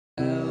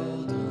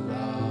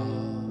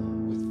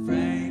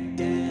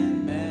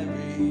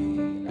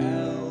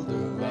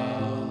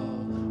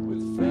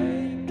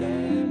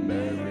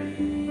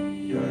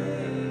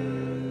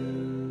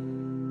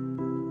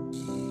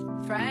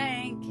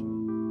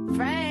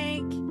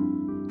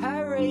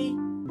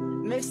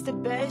it's the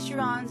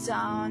Bergeron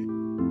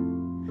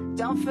zone.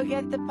 Don't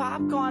forget the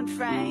popcorn,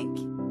 Frank.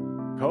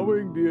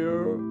 Coming,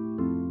 dear.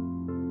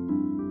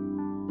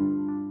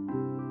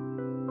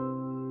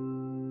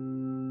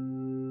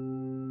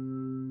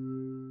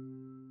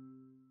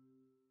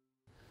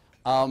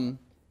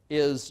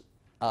 Is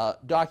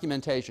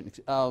documentation.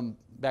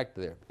 Back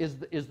to there.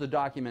 Is the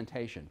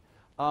documentation.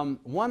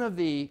 One of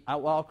the,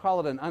 well, I'll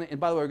call it and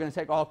by the way, we're going to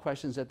take all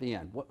questions at the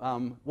end.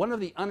 One of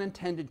the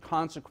unintended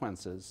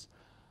consequences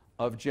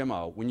of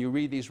Jimmo, when you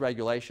read these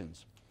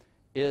regulations,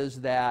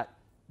 is that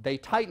they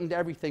tightened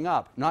everything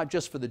up, not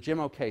just for the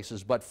Jimmo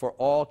cases, but for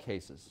all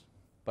cases.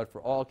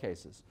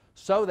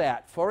 So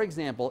that, for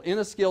example, in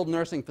a skilled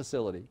nursing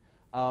facility,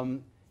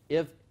 and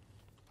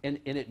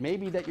it may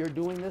be that you're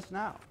doing this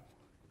now,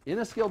 in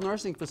a skilled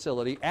nursing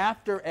facility,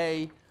 after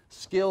a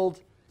skilled,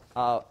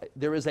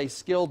 there is a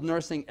skilled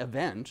nursing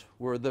event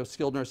where the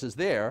skilled nurse is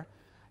there,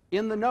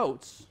 in the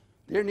notes,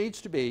 there needs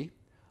to be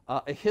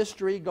a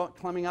history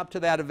coming up to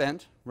that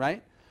event,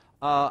 right?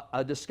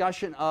 A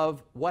discussion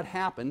of what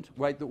happened,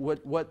 right?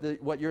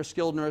 What your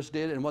skilled nurse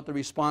did and what the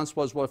response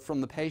was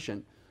from the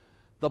patient.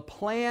 The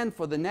plan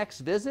for the next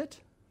visit,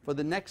 for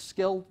the next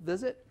skilled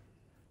visit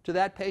to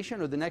that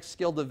patient or the next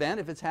skilled event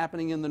if it's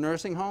happening in the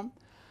nursing home.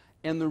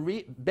 And the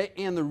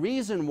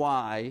reason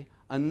why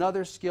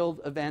another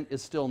skilled event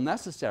is still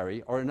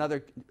necessary, or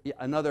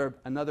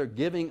another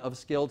giving of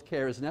skilled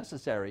care is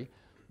necessary,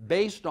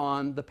 based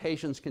on the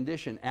patient's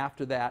condition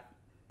after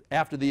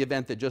the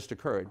event that just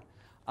occurred,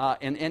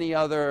 and any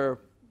other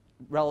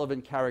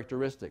relevant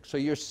characteristics. So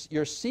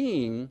you're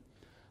seeing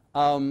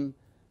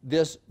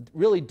this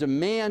really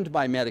demand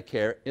by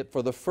Medicare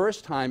for the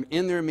first time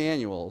in their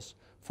manuals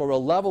for a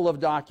level of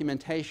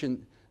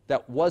documentation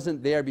that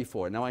wasn't there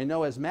before. Now I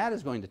know, as Matt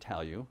is going to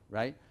tell you,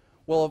 right?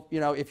 Well, you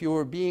know, if you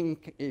were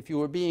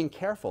being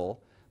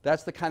careful,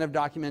 that's the kind of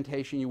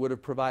documentation you would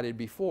have provided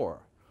before.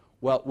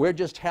 Well, we're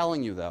just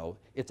telling you, though,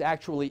 it's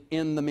actually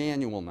in the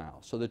manual now,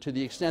 so that to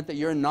the extent that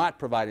you're not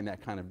providing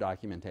that kind of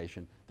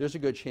documentation, there's a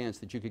good chance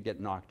that you could get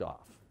knocked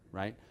off,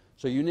 right?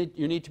 So you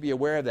need to be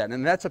aware of that,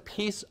 and that's a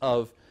piece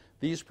of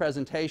these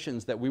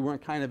presentations that we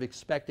weren't kind of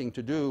expecting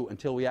to do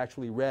until we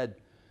actually read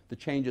the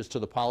changes to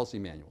the policy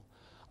manual.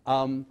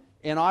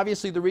 And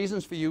obviously the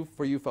reasons for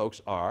you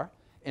folks are,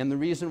 and the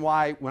reason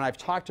why when I've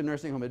talked to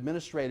nursing home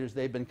administrators,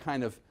 they've been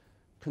kind of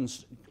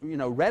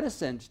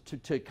reticent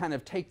to kind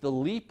of take the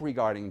leap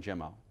regarding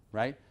Jimmo,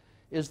 right,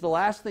 is the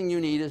last thing you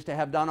need is to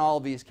have done all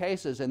of these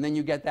cases and then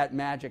you get that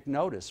magic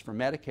notice from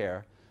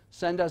Medicare,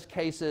 send us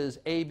cases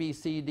A, B,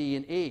 C, D,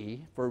 and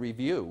E for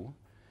review,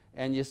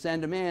 and you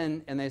send them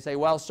in and they say,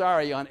 well,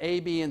 sorry, on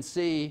A, B, and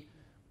C,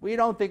 we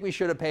don't think we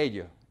should have paid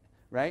you.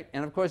 Right?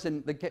 And of course,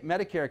 in the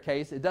Medicare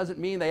case, it doesn't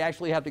mean they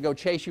actually have to go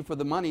chase you for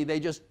the money. They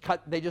just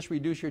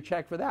reduce your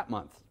check for that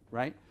month,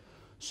 right?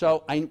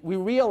 So we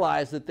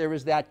realize that there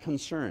is that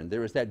concern.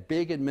 There is that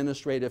big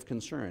administrative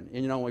concern.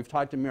 And you know, we've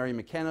talked to Mary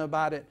McKenna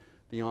about it.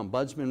 The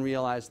Ombudsman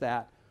realized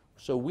that.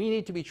 So we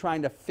need to be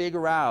trying to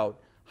figure out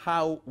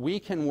how we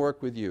can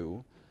work with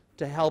you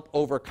to help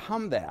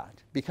overcome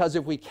that. Because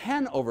if we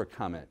can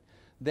overcome it,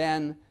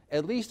 then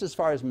at least as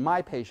far as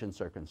my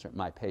patients are concerned,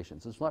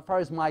 as far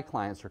as my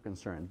clients are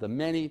concerned, the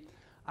many,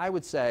 I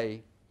would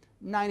say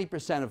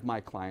 90% of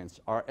my clients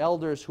are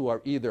elders who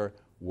are either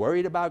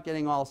worried about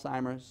getting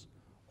Alzheimer's,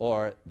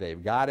 or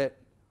they've got it,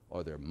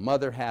 or their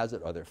mother has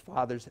it, or their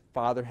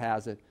father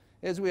has it.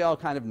 As we all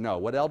kind of know,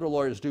 what elder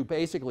lawyers do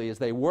basically is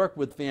they work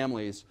with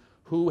families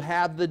who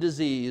have the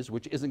disease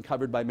which isn't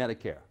covered by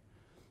Medicare,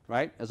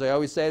 right? As I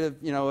always say,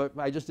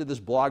 I just did this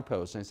blog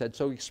post and I said,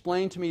 so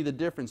explain to me the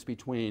difference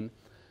between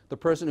the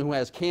person who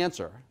has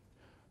cancer,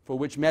 for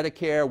which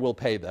Medicare will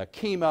pay the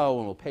chemo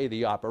and will pay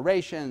the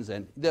operations,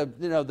 and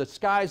the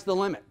sky's the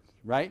limit,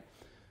 right?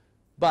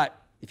 But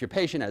if your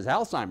patient has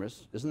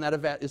Alzheimer's, isn't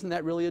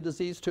that really a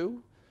disease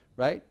too,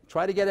 right?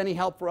 Try to get any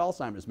help for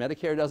Alzheimer's.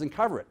 Medicare doesn't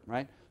cover it,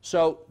 right?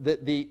 So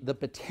the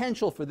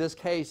potential for this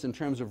case in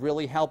terms of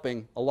really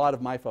helping a lot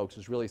of my folks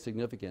is really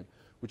significant,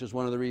 which is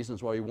one of the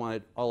reasons why we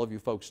wanted all of you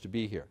folks to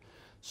be here.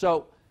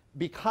 So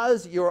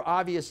because you're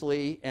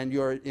obviously, and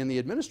the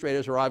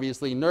administrators are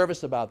obviously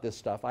nervous about this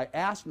stuff, I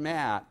asked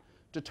Matt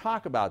to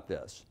talk about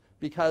this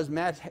because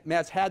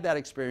Matt's had that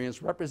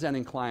experience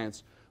representing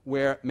clients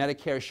where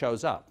Medicare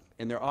shows up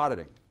and they're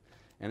auditing.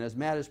 And as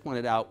Matt has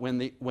pointed out, when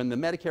the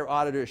Medicare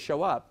auditors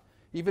show up,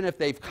 even if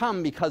they've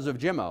come because of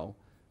Jimmo,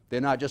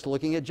 they're not just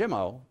looking at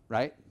Jimmo,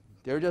 right?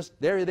 They're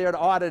there to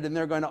audit, and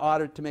they're going to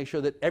audit to make sure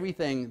that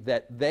everything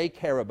that they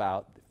care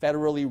about,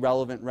 federally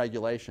relevant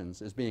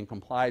regulations, is being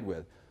complied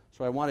with.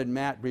 So I wanted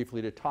Matt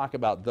briefly to talk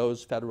about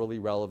those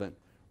federally relevant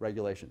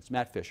regulations.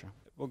 Matt Fisher.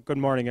 Well, good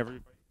morning,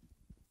 everybody.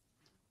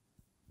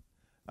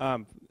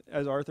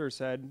 As Arthur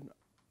said,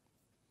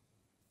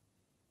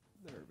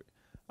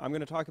 I'm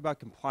going to talk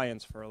about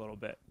compliance for a little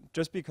bit,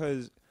 just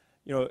because,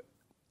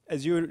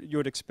 as you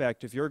would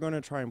expect, if you're going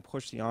to try and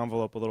push the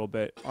envelope a little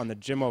bit on the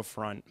Jimmo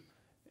front,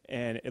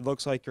 and it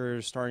looks like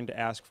you're starting to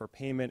ask for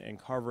payment and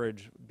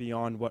coverage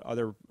beyond what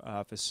other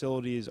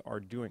facilities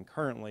are doing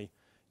currently,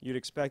 you'd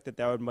expect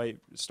that might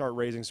start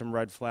raising some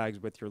red flags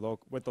with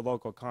with the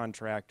local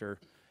contractor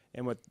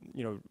and with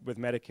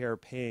Medicare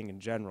paying in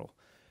general.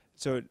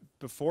 So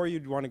before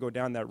you'd want to go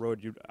down that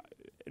road,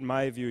 in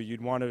my view,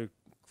 you'd want to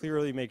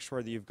clearly make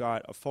sure that you've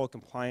got a full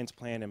compliance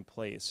plan in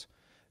place.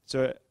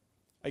 So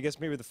I guess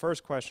maybe the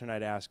first question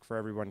I'd ask for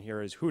everyone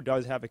here is, who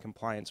does have a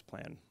compliance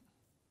plan?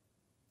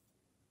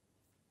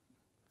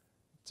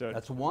 So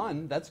That's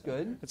one. That's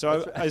good.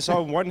 So That's I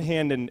saw one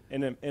hand, in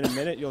a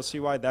minute you'll see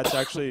why that's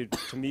actually,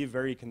 to me,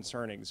 very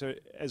concerning. So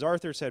as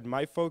Arthur said,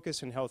 my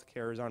focus in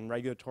healthcare is on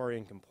regulatory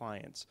and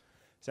compliance.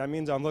 So that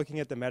means I'm looking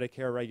at the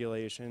Medicare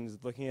regulations,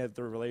 looking at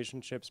the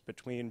relationships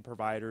between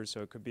providers.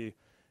 So it could be,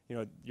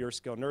 your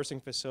skilled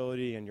nursing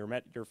facility and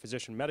your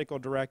physician medical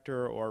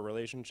director, or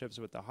relationships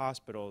with the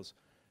hospitals.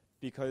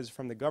 Because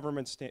from the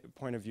government's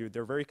point of view,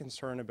 they're very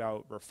concerned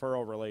about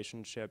referral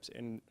relationships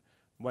and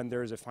when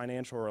there's a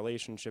financial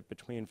relationship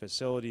between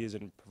facilities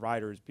and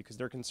providers, because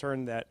they're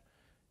concerned that,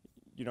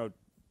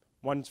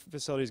 one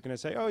facility is going to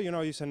say, oh,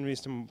 you send me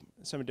some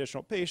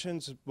additional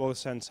patients, we'll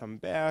send some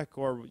back,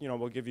 or,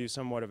 we'll give you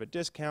somewhat of a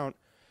discount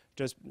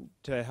just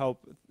to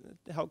help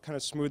kind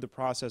of smooth the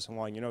process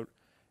along.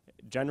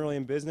 Generally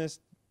in business,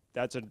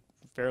 that's a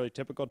fairly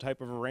typical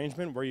type of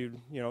arrangement where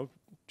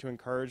to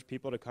encourage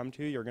people to come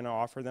to you, you're going to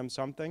offer them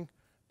something.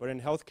 But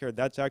in healthcare,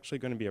 that's actually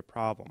going to be a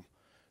problem.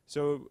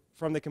 So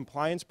from the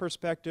compliance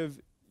perspective,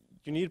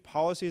 you need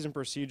policies and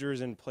procedures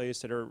in place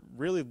that are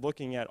really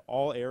looking at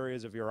all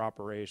areas of your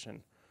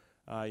operation,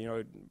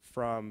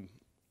 from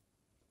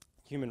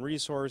human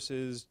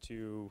resources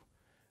to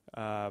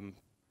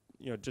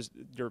just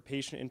your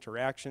patient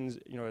interactions.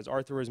 As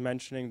Arthur was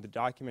mentioning, the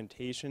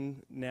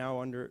documentation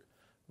now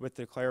with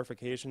the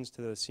clarifications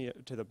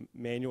to the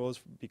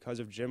manuals because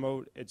of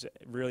Jimmo, it's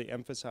really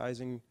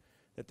emphasizing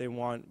that they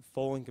want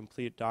full and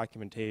complete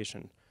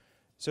documentation.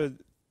 So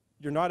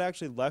you're not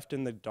actually left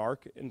in the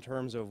dark in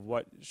terms of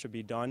what should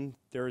be done.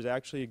 There is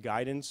actually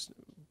guidance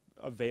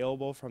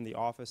available from the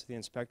Office of the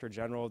Inspector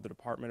General of the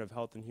Department of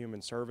Health and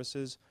Human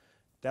Services.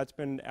 That's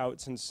been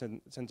out since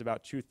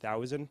about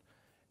 2000.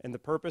 And the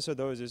purpose of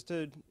those is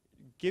to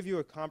give you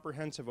a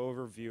comprehensive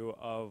overview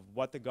of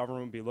what the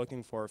government would be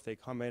looking for if they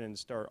come in and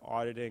start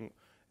auditing,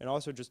 and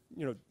also just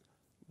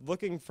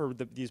looking for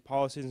these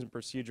policies and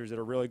procedures that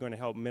are really going to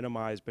help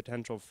minimize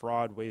potential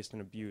fraud, waste,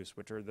 and abuse,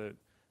 which are the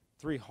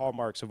 3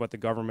 hallmarks of what the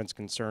government's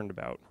concerned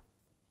about.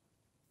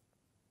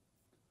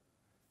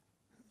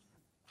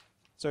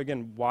 So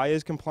again, why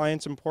is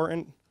compliance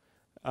important?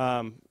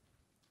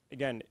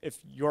 Again, if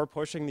you're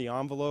pushing the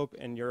envelope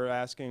and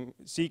you're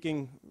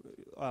seeking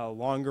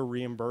longer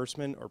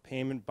reimbursement or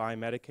payment by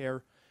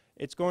Medicare,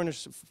 it's going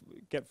to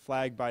get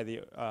flagged by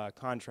the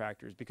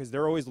contractors, because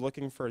they're always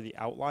looking for the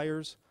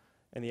outliers,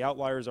 and the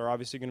outliers are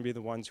obviously going to be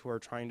the ones who are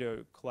trying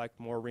to collect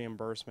more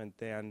reimbursement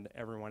than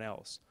everyone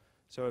else.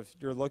 So if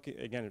you're looking,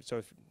 again,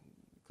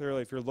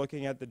 clearly if you're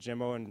looking at the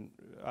Jimmo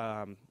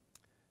and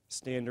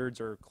standards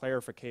or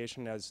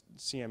clarification, as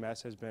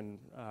CMS has been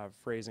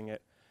phrasing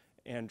it,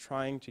 and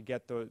trying to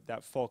get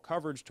that full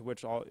coverage to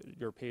which all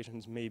your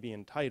patients may be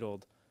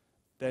entitled,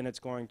 then it's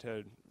going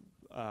to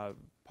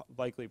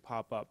likely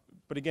pop up.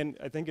 But again,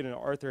 I think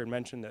Arthur had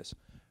mentioned this.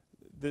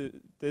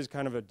 There's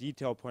kind of a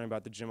detailed point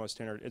about the Jimmo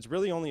standard. It's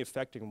really only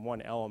affecting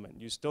one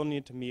element. You still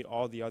need to meet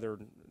all the other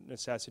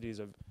necessities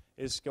of,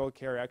 is skilled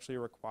care actually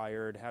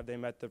required? Have they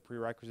met the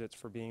prerequisites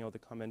for being able to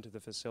come into the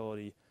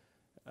facility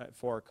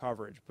for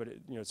coverage? But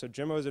so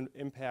Jimmo is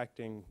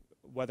impacting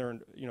whether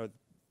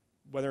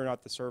or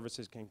not the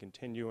services can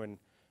continue and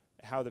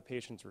how the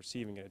patient's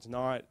receiving it. It's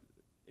not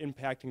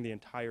impacting the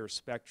entire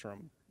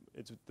spectrum.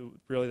 It's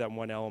really that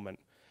one element.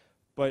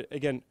 But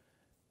again,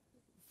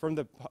 from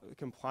the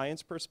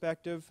compliance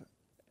perspective,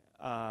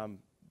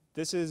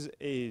 this is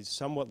a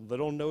somewhat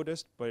little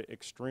noticed but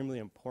extremely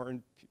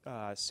important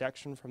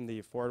section from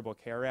the Affordable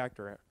Care Act,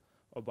 or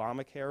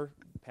Obamacare,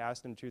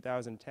 passed in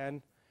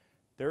 2010.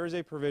 There is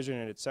a provision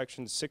in its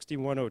section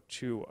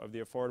 6102 of the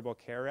Affordable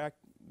Care Act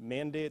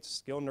mandates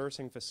skilled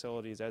nursing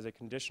facilities as a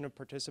condition of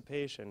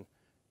participation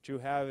to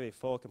have a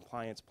full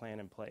compliance plan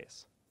in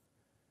place.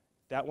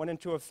 That went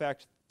into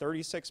effect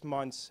 36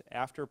 months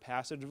after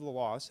passage of the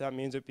law, so that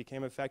means it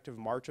became effective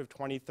March of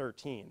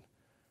 2013.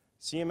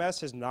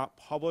 CMS has not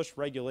published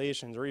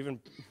regulations or even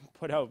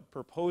put out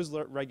proposed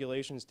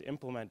regulations to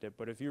implement it,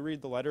 but if you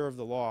read the letter of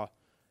the law,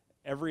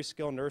 every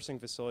skilled nursing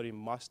facility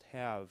must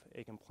have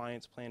a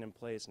compliance plan in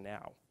place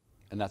now.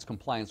 And that's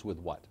compliance with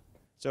what?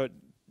 So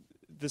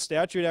the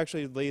statute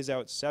actually lays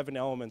out 7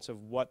 elements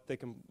of what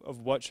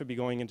what should be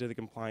going into the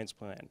compliance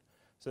plan.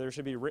 So there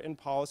should be written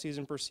policies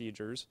and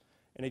procedures.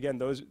 And again,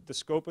 the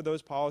scope of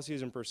those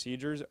policies and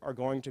procedures are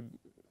going to,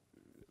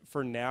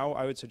 for now,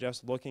 I would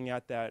suggest looking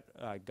at that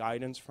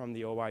guidance from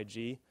the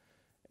OIG.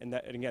 And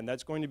again,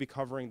 that's going to be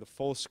covering the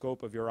full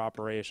scope of your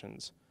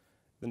operations.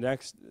 The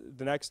next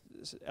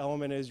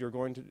element is you're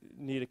going to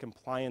need a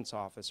compliance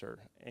officer.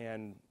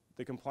 And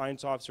the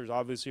compliance officer is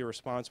obviously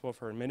responsible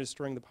for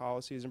administering the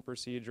policies and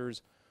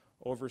procedures,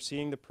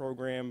 overseeing the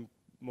program,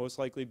 most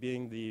likely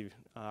being the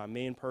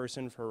main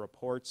person for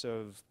reports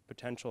of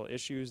potential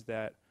issues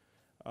that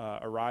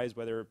arise,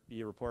 whether it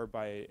be reported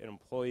by an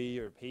employee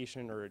or a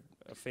patient or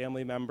a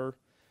family member.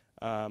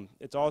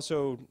 It's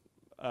also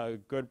a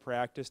good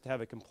practice to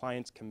have a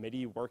compliance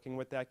committee working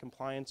with that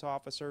compliance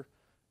officer.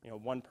 You know,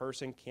 one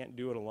person can't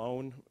do it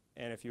alone,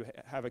 and if you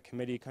have a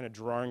committee kind of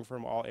drawing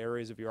from all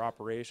areas of your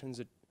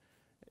operations,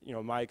 you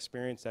know, in my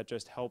experience, that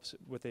just helps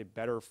with a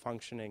better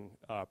functioning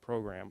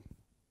program.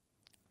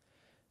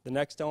 The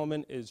next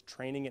element is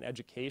training and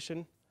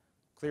education.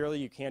 Clearly,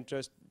 you can't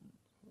just,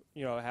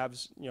 you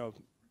know,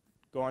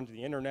 go onto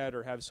the internet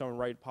or have someone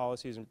write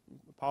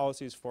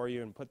policies for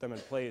you and put them in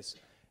place.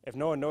 If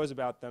no one knows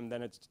about them,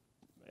 then it's,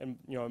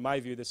 you know, in my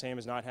view, the same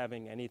as not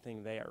having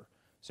anything there.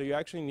 So you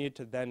actually need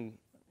to then,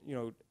 you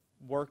know,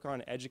 work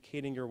on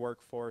educating your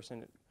workforce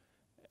and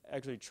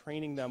actually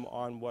training them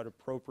on what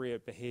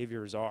appropriate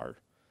behaviors are.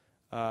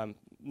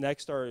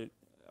 Next are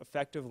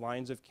effective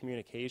lines of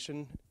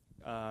communication.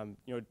 You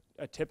know,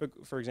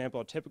 for example,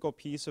 a typical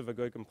piece of a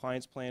good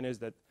compliance plan is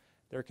that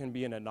there can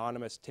be an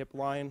anonymous tip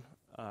line,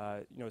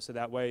 you know, so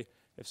that way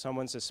if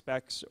someone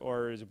suspects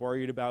or is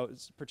worried about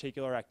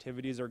particular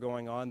activities that are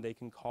going on, they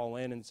can call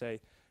in and say,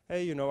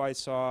 hey, you know, I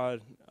saw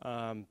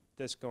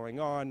this going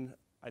on.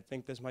 I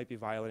think this might be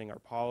violating our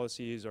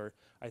policies, or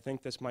I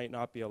think this might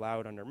not be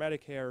allowed under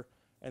Medicare,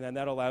 and then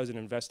that allows an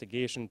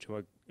investigation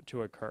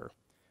to occur,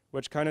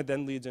 which kind of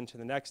then leads into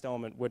the next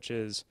element, which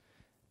is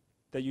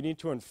that you need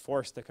to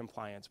enforce the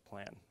compliance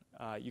plan.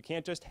 You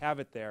can't just have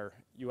it there.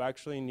 You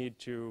actually need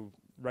to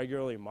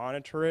regularly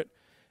monitor it,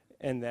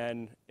 and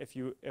then if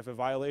a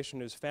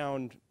violation is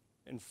found,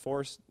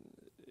 enforce,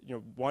 you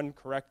know, one,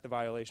 correct the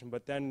violation,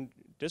 but then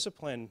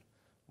discipline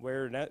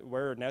where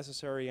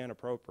necessary and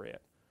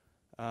appropriate.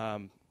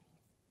 The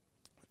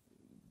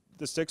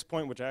sixth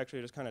point, which I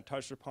actually just kind of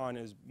touched upon,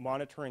 is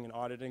monitoring and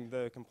auditing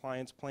the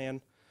compliance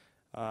plan.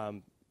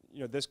 You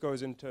know, this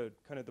goes into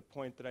kind of the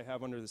point that I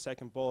have under the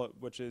second bullet,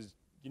 which is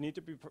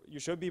you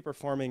should be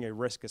performing a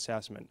risk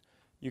assessment.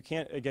 You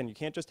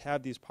can't just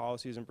have these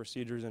policies and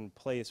procedures in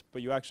place,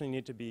 but you actually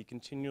need to be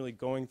continually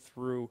going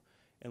through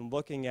and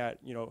looking at,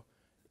 you know,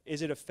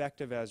 is it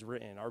effective as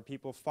written? Are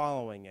people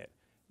following it?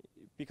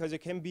 Because it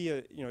can be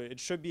it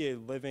should be a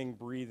living,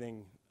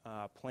 breathing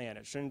plan.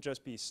 It shouldn't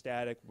just be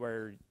static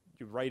where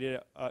you write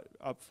it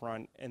up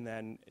front and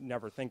then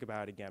never think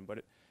about it again.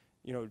 But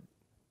you know,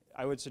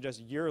 I would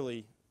suggest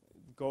yearly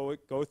go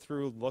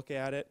through, look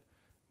at it,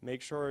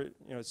 make sure,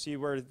 you know, see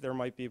where there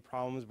might be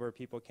problems where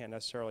people can't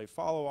necessarily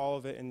follow all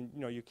of it, and you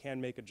know, you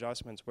can make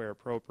adjustments where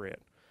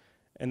appropriate.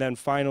 And then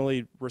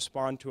finally,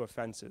 respond to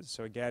offenses.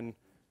 So again,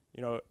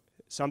 you know,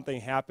 something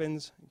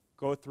happens,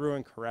 go through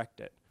and correct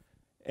it.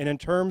 And in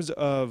terms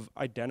of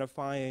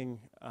identifying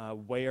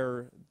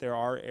where there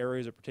are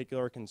areas of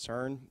particular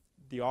concern,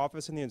 the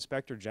Office of the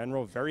Inspector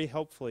General very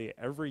helpfully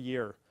every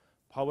year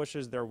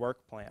publishes their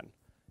work plan.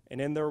 And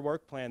in their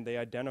work plan, they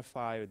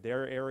identify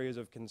their areas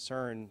of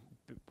concern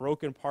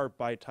broken apart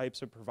by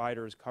types of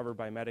providers covered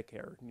by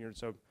Medicare. You know,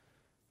 so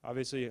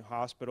obviously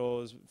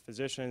hospitals,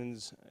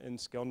 physicians, and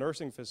skilled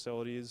nursing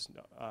facilities,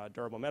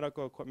 durable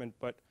medical equipment,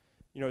 but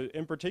you know,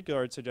 in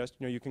particular, I'd suggest,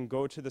 you know, you can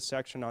go to the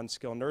section on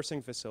skilled nursing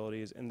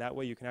facilities, and that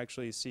way you can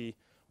actually see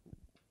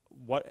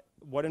what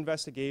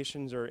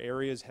investigations or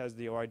areas has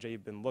the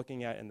OIG been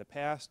looking at in the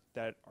past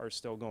that are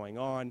still going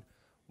on,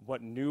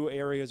 what new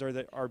areas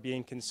are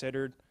being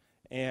considered,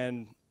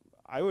 and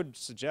I would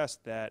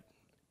suggest that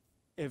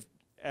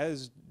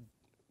as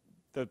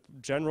the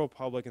general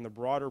public and the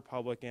broader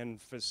public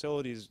and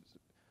facilities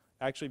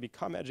actually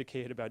become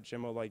educated about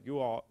Jimmo like you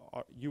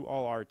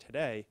all are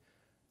today,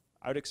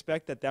 I would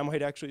expect that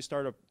might actually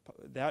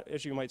that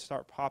issue might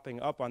start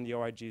popping up on the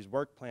OIG's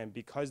work plan,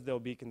 because they'll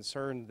be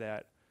concerned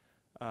that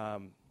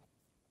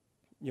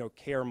you know,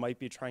 care might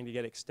be trying to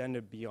get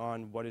extended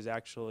beyond what is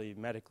actually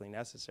medically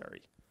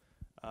necessary.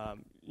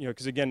 You know,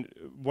 because again,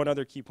 one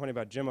other key point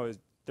about Jimmo is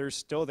there's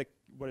still the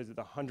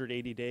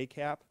 180-day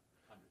cap,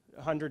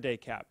 100-day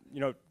cap. You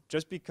know,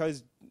 just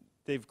because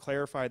they've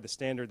clarified the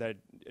standard that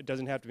it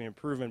doesn't have to be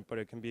improvement, but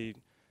it can be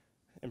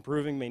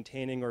improving,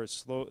 maintaining, or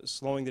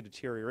slowing the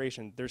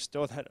deterioration, there's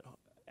still that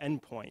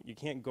end point. You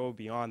can't go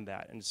beyond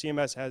that, and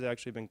CMS has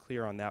actually been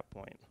clear on that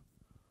point.